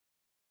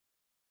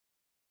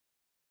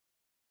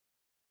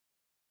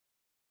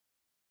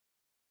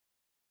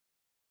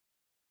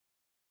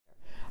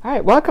All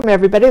right, welcome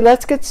everybody.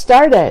 Let's get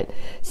started.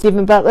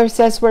 Stephen Butler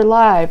says we're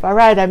live. All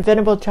right, I'm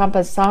Venerable Jampa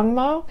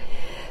Sangmo.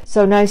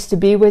 So nice to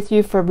be with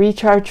you for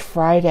Recharge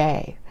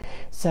Friday.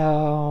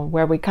 So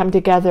where we come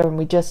together and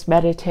we just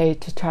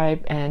meditate to try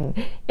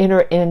and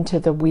enter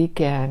into the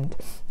weekend.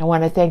 I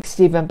want to thank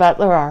Stephen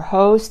Butler, our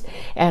host,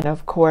 and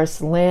of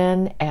course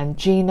Lynn and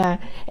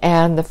Gina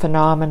and the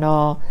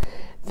phenomenal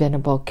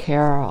Venerable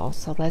Carol.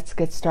 So let's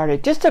get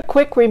started. Just a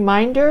quick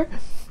reminder.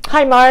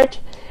 Hi, Marge.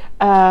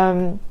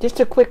 Just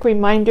a quick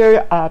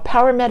reminder,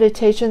 power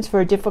meditations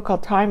for a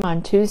difficult time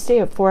on Tuesday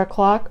at 4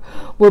 o'clock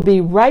will be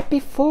right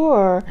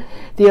before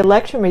the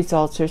election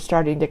results are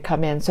starting to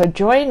come in. So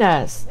join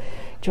us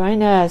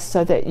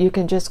so that you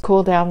can just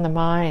cool down the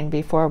mind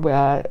before,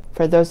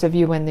 for those of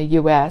you in the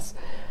U.S.,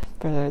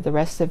 for the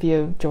rest of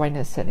you, join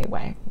us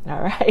anyway.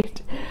 All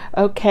right.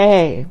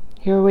 Okay,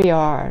 here we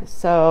are.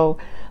 So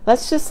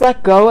let's just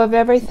let go of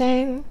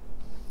everything.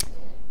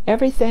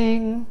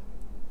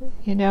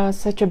 You know, it's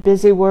such a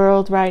busy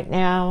world right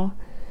now,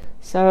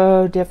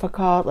 so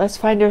difficult. Let's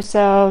find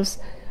ourselves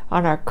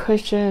on our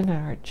cushion or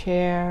our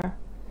chair.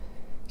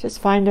 Just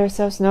find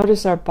ourselves,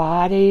 notice our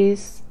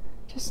bodies,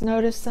 just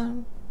notice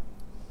them.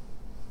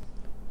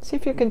 See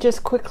if you can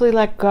just quickly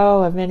let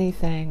go of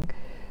anything,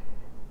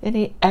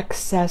 any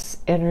excess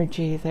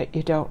energy that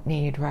you don't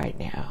need right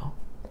now.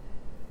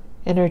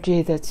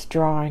 Energy that's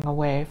drawing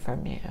away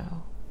from you.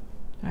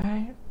 All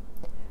right?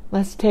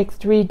 Let's take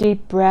 3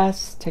 deep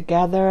breaths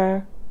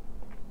together,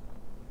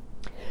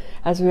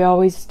 as we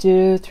always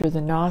do, through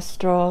the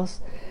nostrils,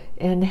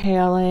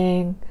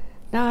 inhaling,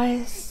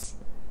 nice,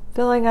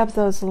 filling up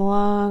those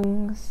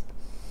lungs.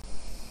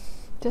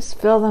 Just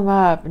fill them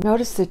up.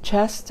 Notice the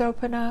chest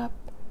open up,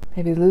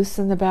 maybe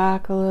loosen the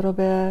back a little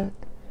bit,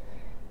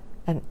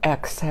 and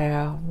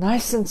exhale,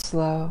 nice and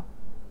slow,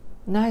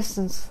 nice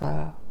and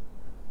slow.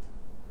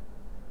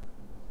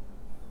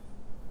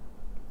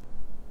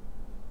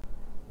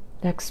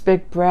 Next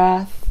big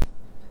breath,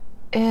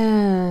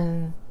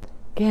 in.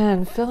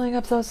 Again, filling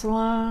up those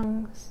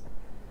lungs,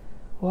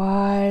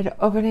 wide,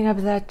 opening up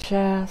that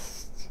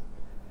chest,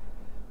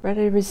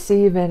 ready to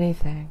receive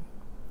anything.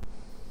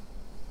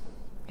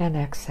 And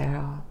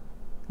exhale,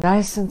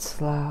 nice and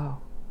slow,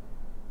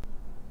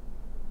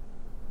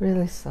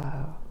 really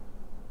slow.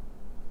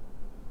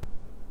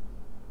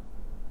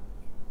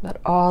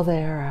 Let all the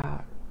air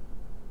out.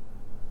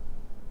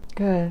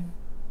 Good.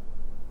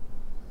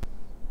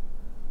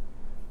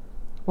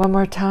 One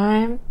more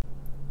time,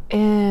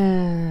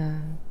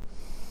 in.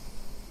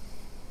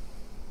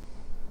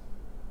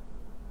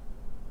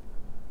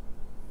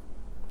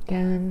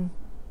 Again,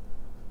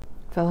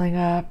 filling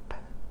up,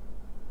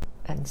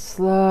 and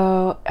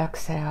slow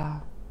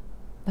exhale,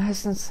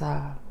 nice and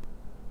slow.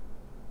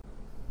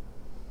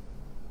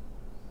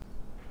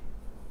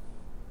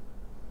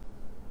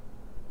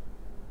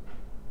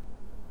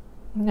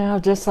 Now,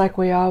 just like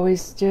we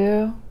always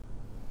do,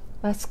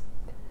 let's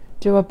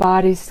do a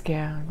body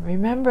scan.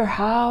 Remember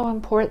how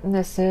important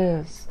this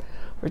is.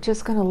 We're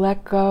just going to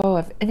let go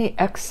of any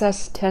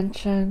excess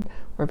tension.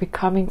 We're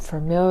becoming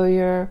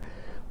familiar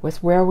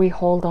with where we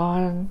hold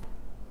on,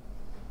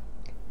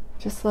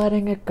 just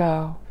letting it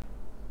go,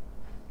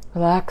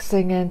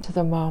 relaxing into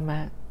the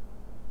moment.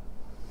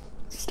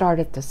 Start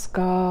at the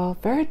skull,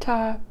 very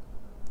top,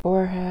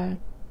 forehead.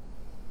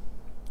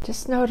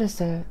 Just notice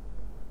it.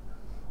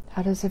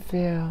 How does it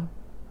feel?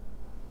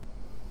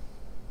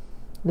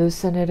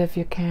 Loosen it if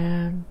you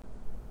can.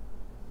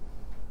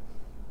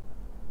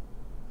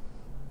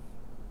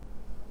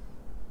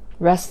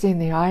 Resting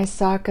the eye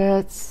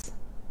sockets.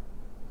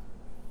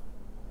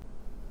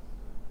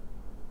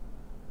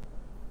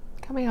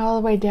 Coming all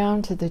the way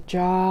down to the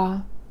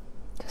jaw,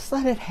 just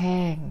let it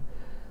hang.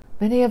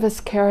 Many of us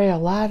carry a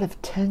lot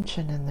of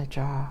tension in the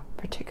jaw,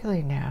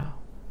 particularly now.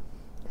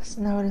 Just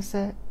notice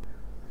it.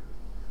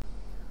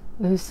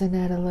 Loosen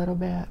it a little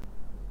bit.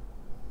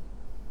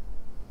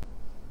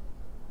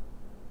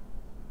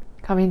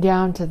 Coming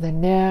down to the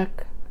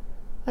neck.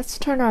 Let's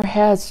turn our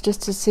heads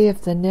just to see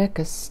if the neck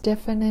is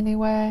stiff in any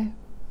way.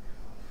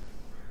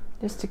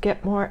 Just to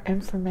get more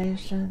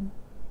information.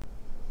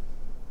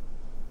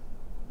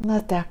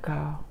 Let that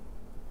go.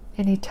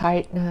 Any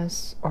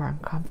tightness or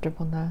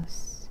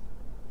uncomfortableness.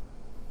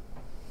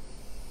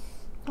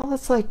 Now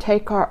let's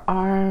take our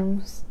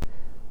arms,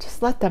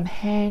 just let them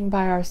hang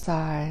by our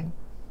side.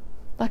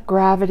 Let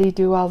gravity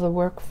do all the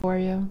work for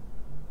you.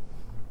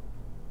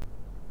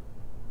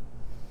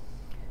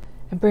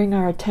 And bring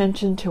our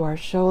attention to our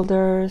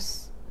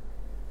shoulders.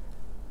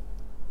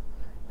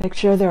 Make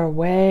sure they're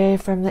away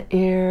from the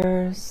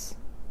ears.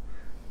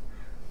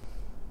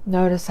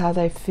 Notice how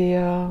they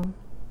feel.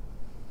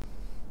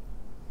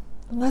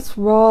 Let's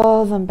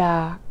roll them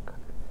back,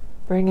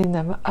 bringing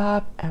them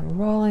up and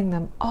rolling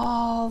them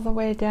all the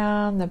way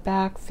down the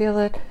back. Feel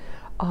it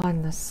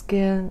on the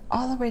skin,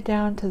 all the way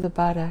down to the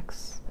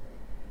buttocks.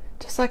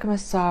 Just like a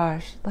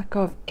massage, let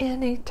go of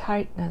any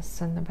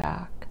tightness in the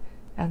back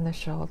and the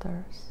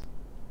shoulders.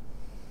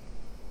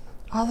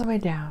 All the way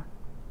down.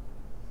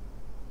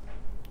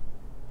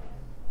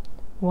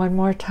 One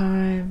more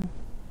time.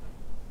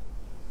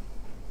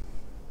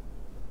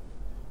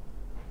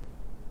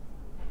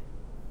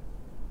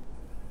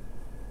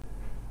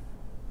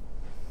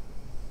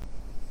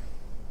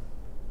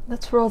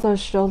 Let's roll those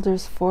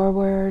shoulders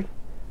forward,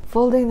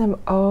 folding them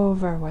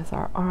over with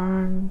our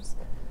arms,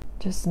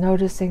 just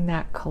noticing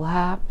that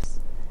collapse,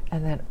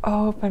 and then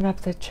open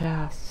up the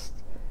chest,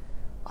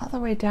 all the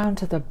way down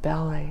to the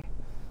belly.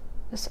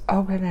 Just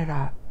open it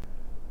up.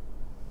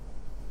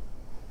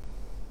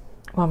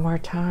 One more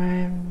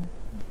time.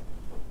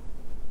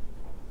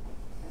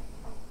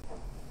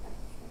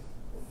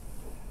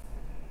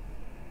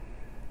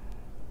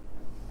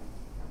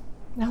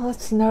 Now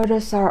let's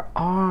notice our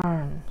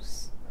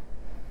arms,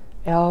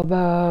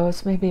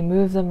 elbows, maybe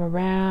move them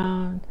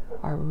around,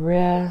 our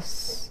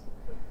wrists,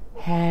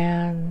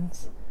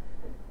 hands,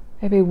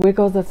 maybe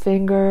wiggle the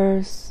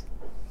fingers.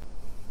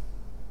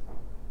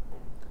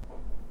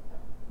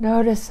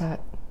 Notice it.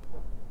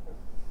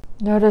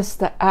 Notice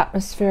the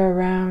atmosphere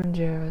around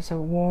you. Is it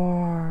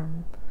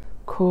warm,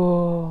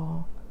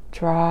 cool,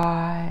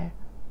 dry,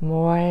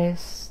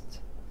 moist?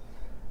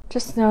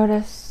 Just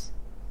notice.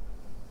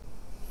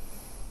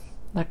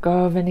 Let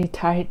go of any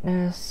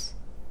tightness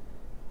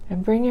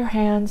and bring your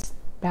hands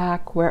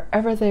back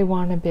wherever they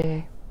want to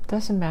be.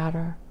 Doesn't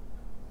matter.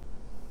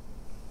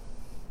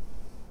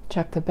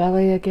 Check the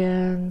belly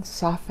again,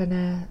 soften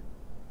it.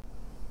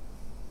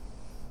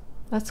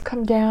 Let's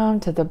come down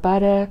to the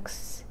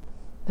buttocks,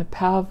 the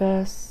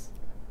pelvis.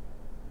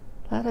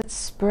 Let it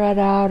spread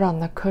out on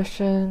the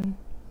cushion.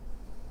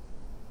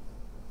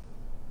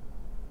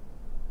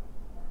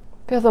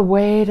 Feel the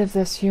weight of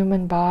this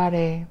human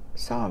body.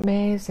 So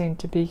amazing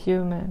to be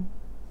human.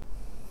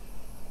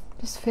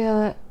 Just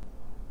feel it.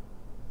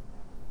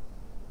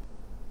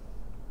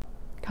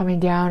 Coming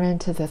down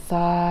into the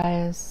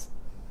thighs,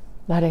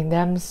 letting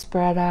them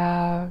spread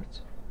out,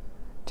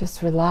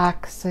 just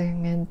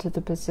relaxing into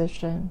the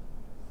position.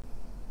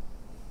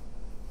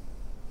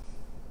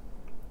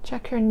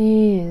 Check your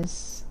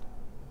knees,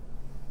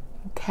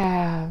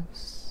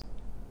 calves.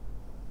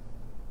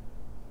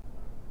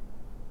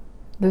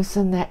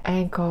 Loosen the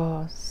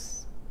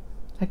ankles.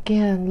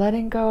 Again,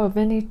 letting go of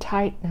any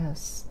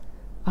tightness,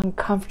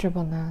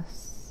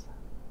 uncomfortableness.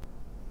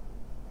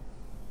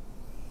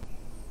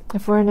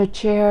 If we're in a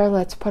chair,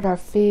 let's put our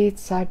feet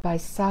side by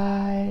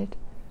side,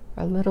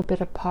 or a little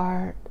bit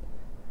apart.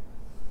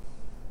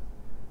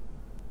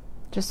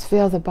 Just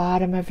feel the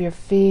bottom of your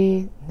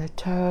feet and the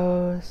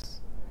toes.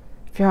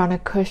 If you're on a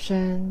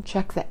cushion,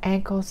 check the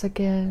ankles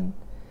again.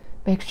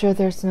 Make sure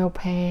there's no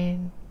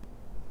pain.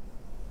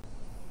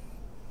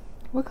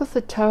 Wiggle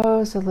the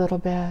toes a little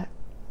bit.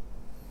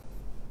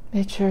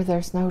 Make sure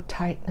there's no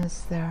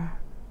tightness there.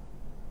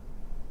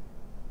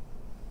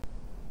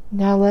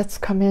 Now let's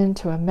come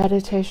into a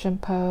meditation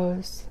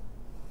pose.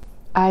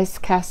 Eyes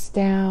cast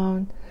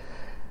down.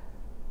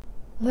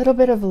 A little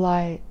bit of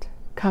light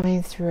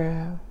coming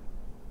through.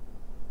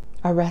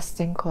 A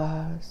resting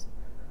close.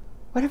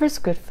 Whatever's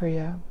good for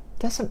you.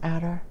 Doesn't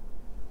matter.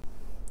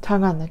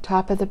 Tongue on the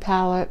top of the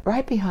palate,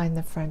 right behind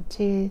the front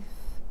teeth.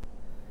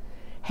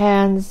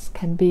 Hands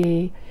can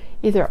be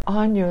either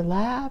on your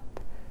lap,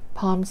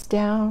 palms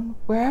down,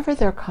 wherever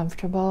they're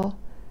comfortable,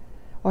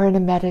 or in a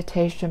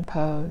meditation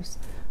pose.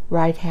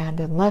 Right hand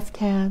and left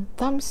hand,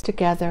 thumbs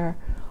together,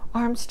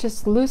 arms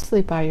just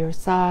loosely by your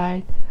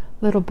side,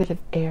 little bit of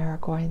air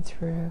going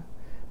through.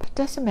 But it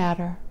doesn't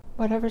matter,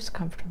 whatever's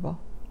comfortable.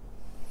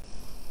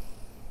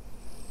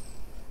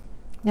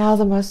 Now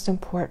the most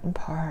important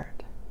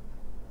part,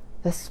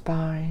 the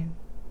spine.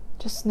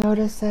 Just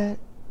notice it.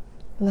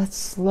 Let's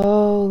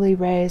slowly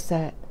raise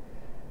it.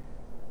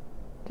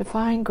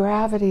 Defying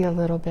gravity a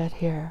little bit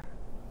here.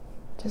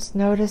 Just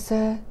notice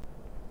it.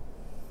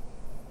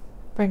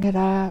 Bring it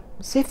up.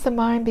 See if the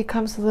mind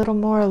becomes a little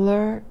more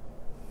alert.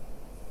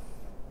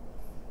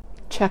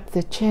 Check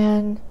the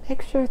chin.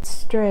 Make sure it's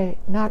straight,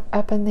 not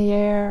up in the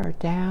air or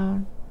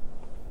down.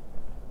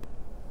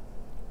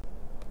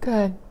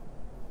 Good.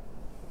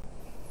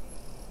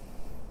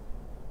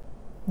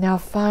 Now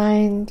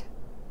find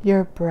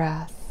your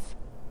breath.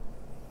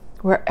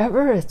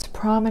 Wherever it's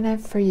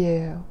prominent for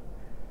you.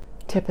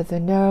 Tip of the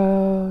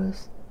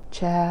nose,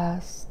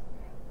 chest,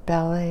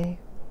 belly.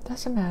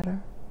 Doesn't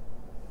matter.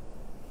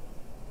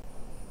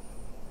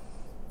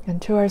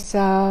 And to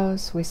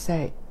ourselves, we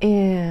say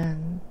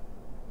in,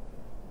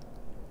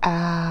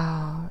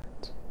 out.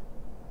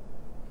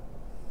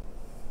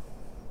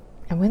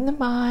 And when the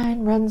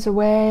mind runs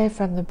away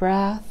from the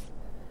breath,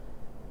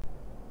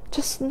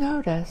 just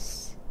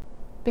notice,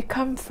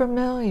 become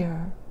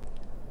familiar.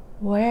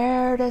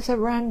 Where does it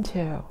run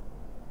to?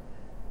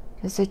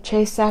 Does it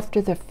chase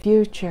after the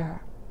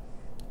future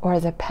or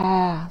the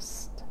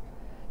past?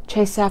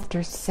 Chase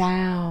after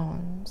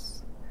sounds?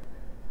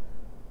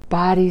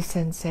 Body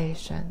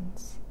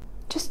sensations.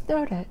 Just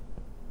note it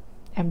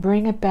and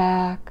bring it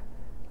back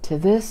to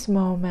this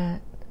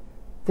moment,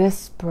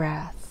 this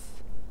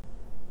breath.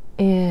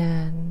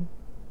 In,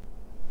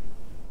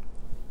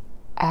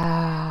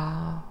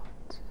 out.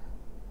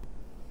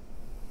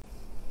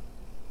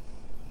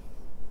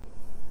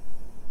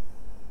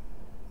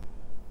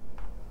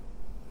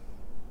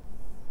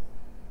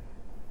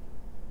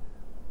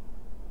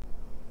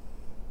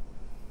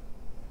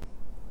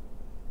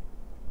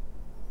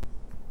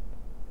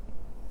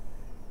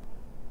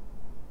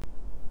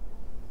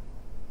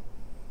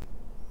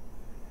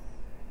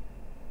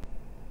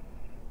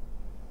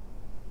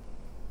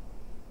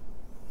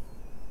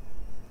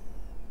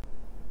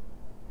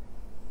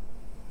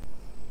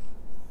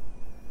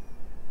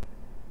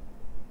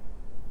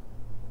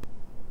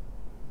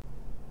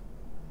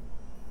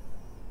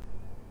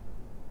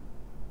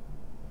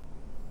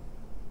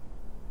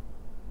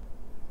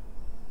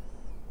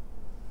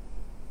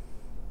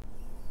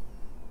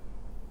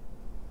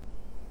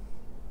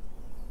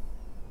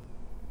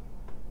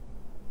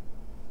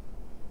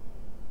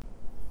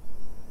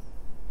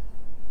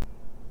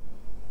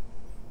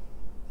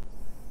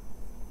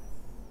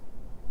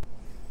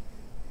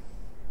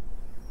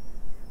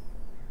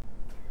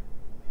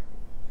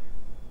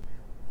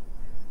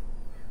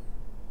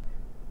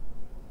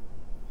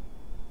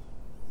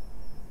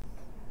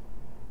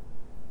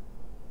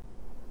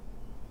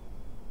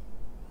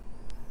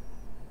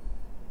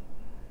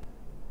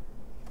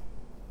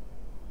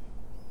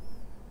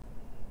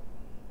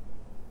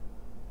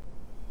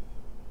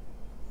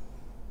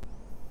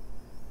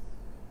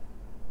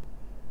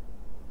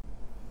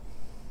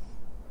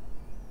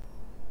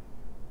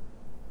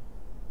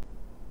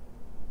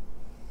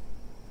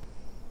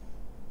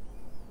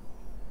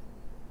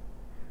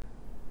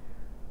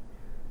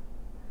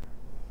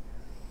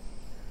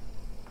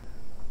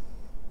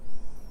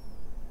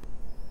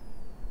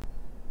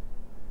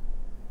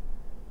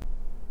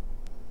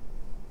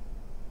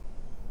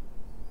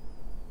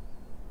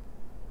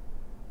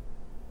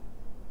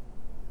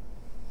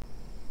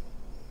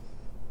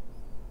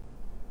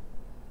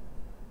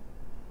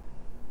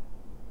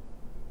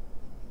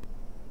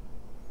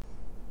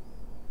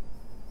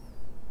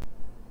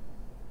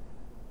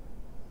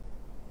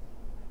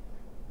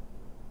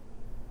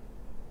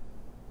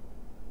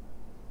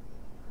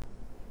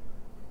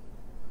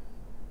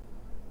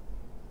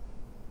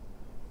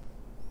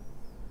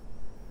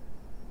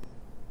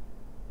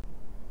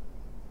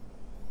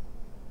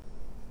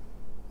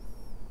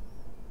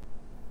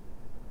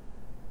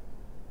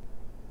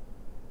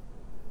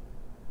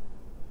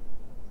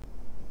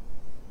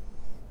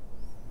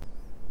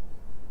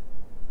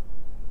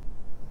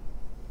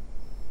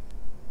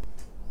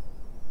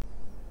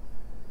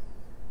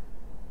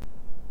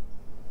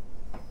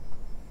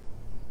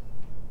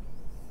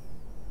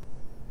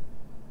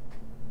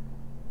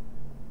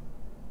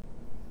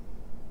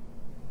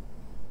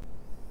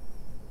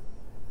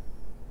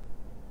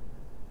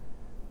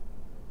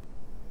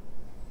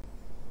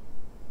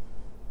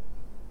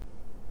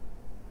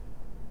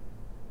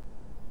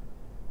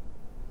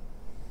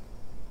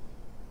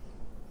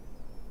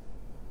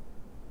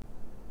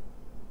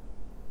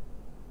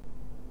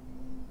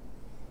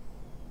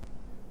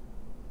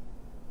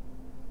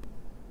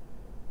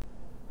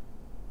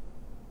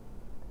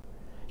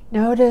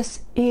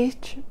 Notice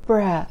each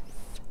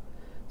breath,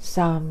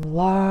 some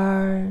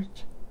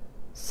large,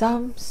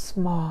 some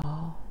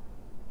small,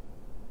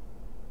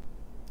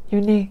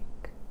 unique.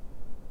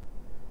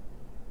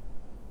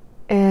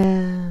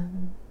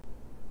 In,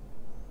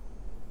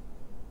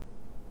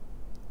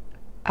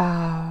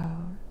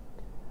 out.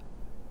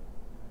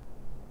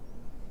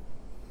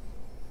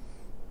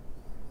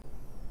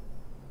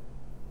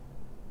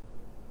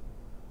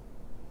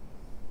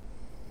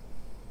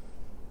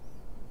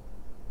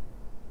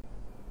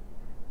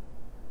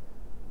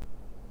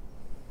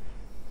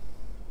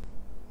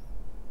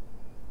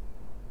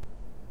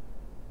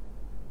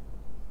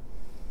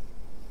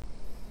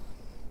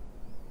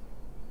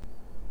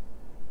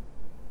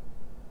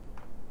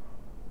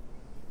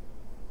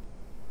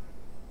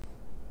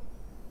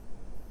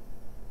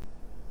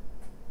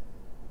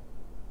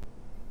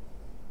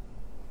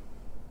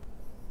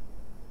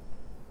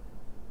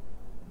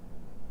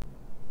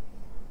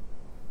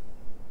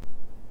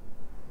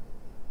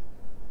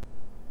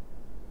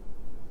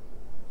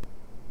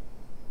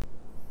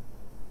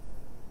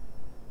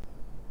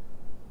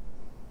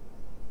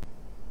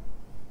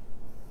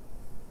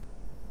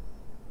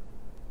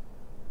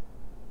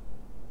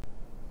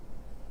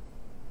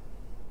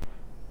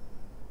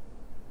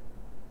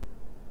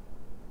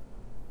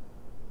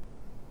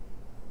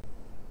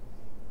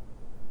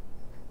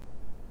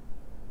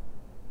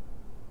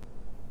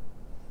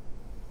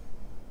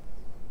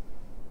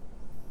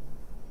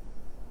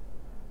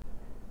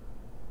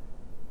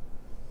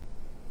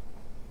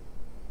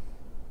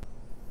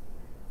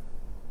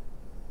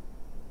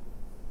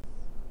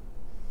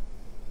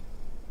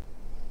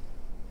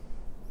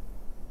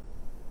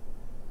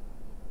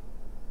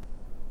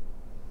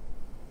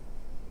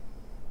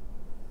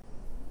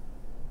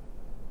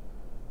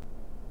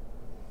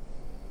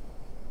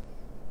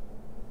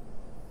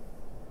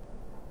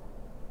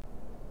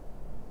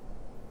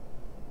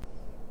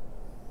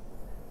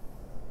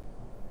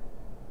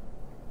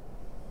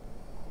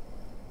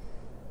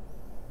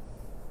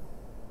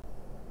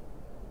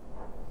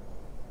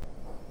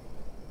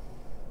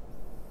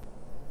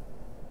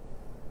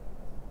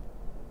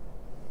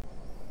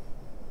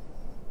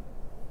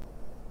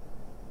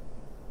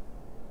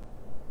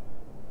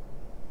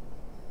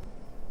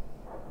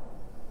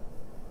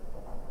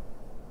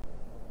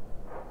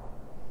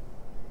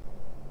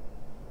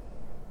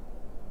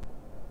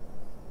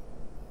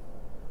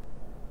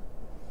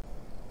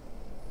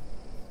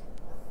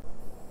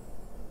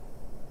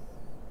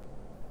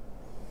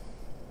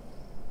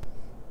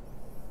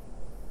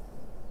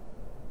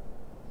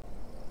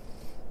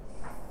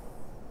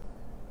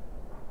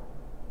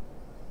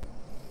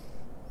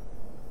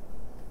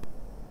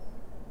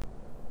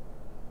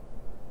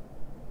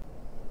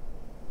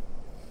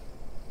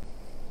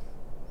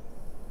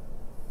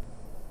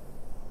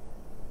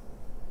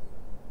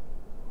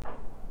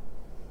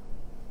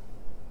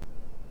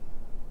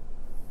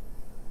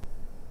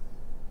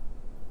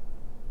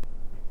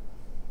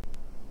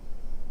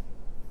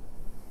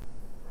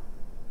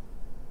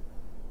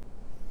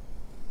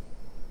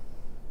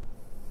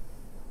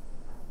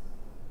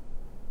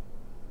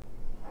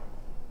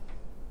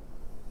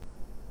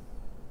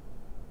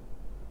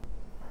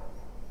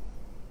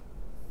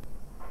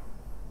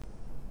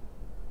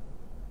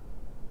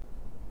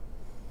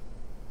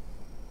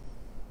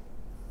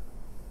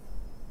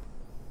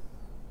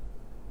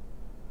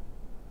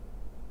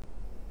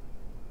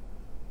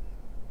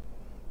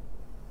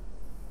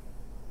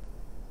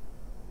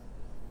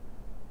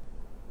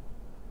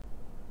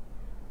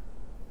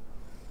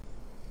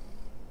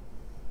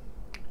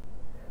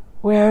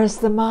 Where is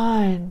the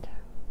mind?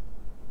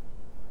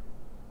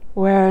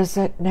 Where is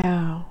it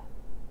now?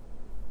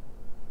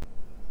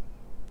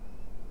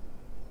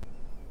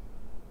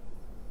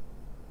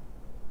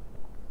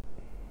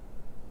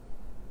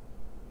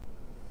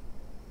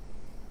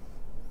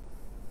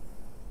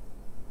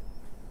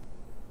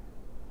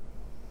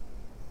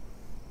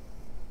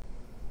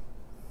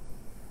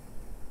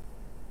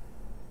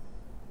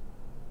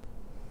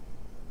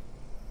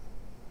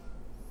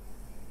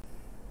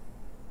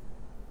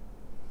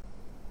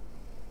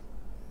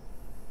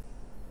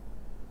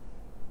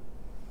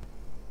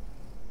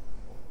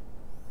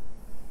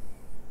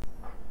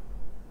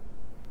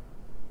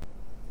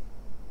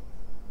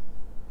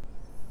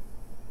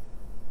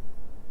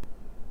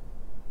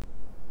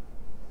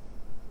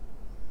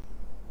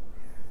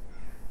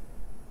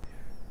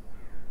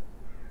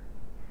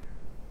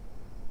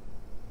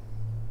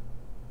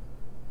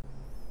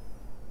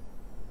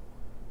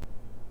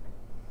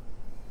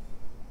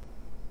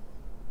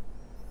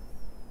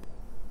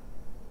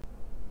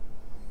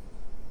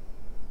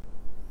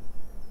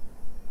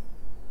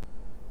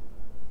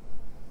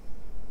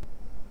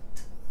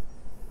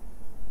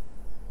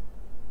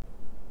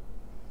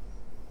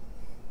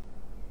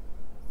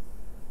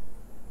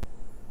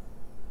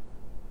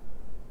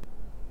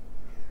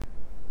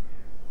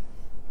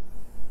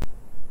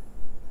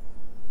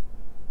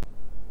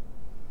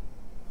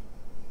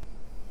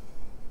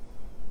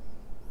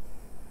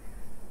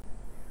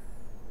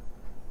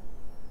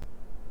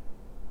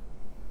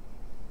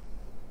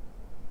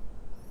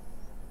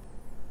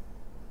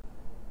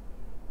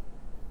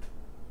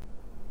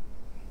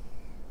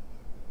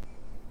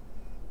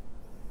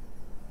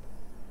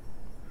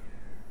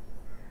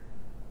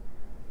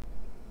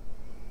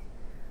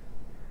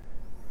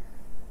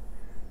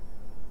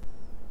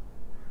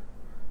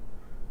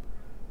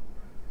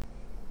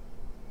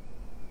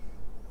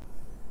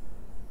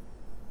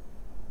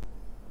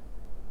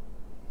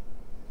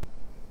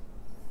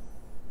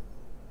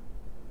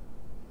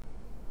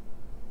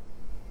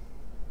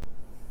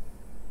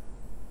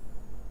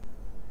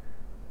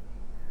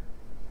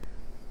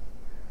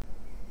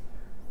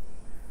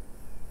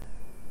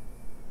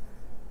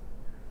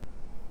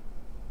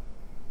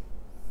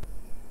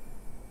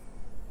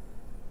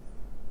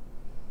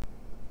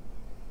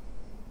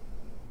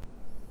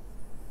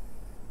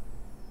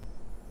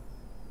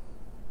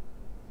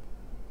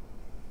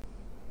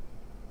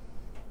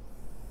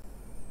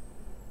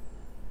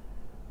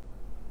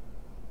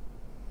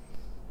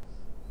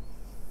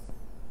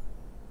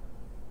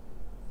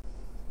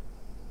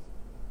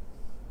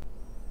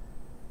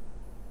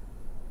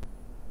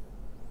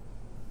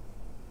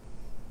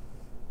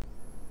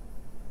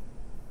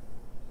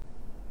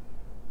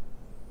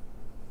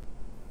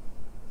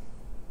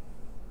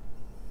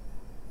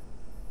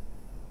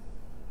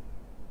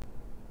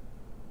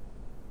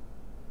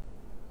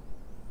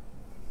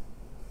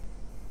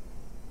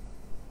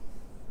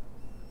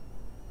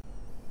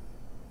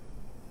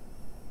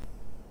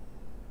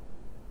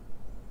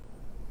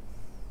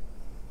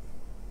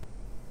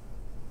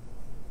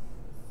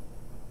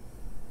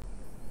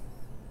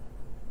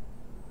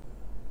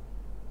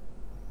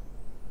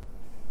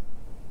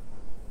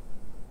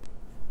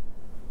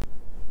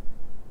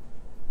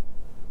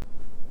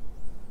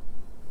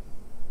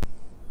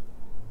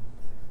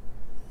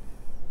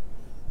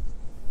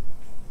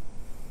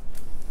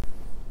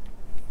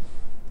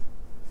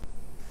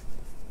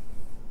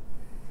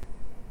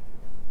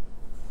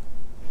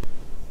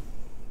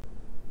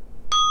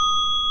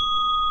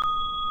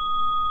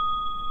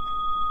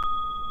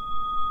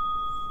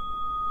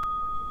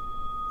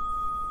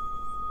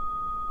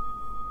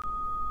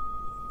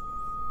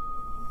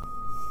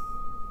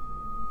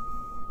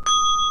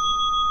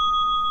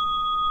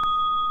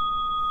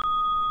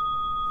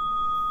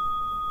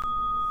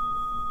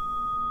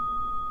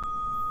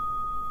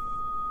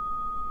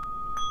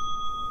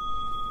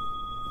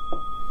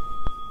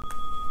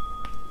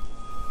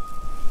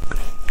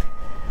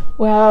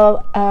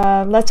 Well,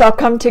 let's all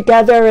come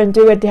together and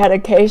do a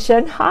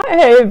dedication.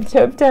 Hi,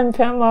 Tibetan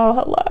Pimo.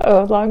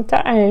 Hello, long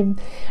time.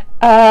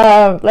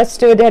 Let's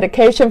do a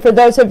dedication. For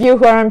those of you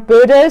who aren't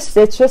Buddhists,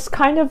 it's just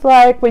kind of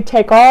like we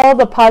take all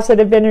the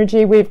positive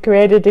energy we've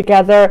created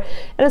together,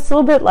 and it's a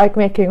little bit like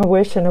making a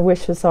wish, and a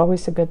wish is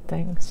always a good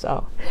thing.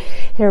 So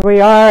here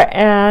we are,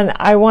 and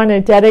I want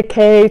to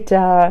dedicate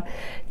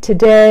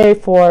today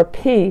for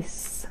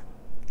peace.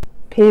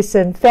 Peace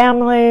in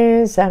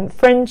families and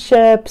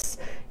friendships,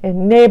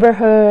 in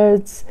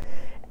neighborhoods,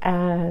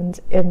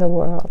 and in the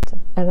world,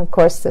 and of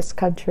course this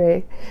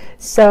country.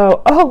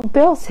 So, oh,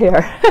 Bill's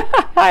here.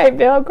 Hi,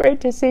 Bill,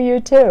 great to see you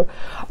too.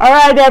 All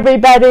right,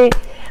 everybody,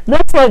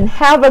 listen,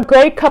 have a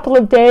great couple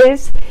of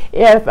days.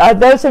 If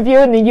those of you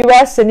in the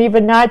U.S. and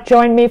even not,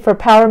 join me for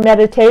power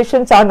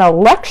meditations on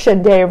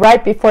election day,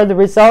 right before the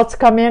results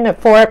come in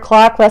at 4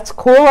 o'clock. Let's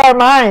cool our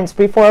minds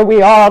before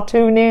we all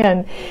tune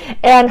in,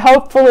 and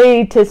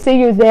hopefully to see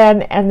you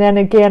then, and then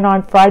again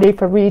on Friday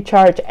for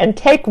recharge. And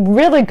take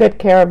really good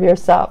care of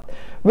yourself.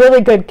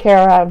 Really good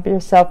care of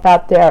yourself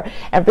out there.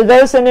 And for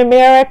those in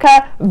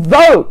America,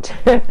 vote.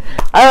 All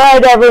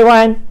right,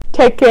 everyone.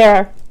 Take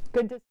care.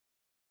 Good to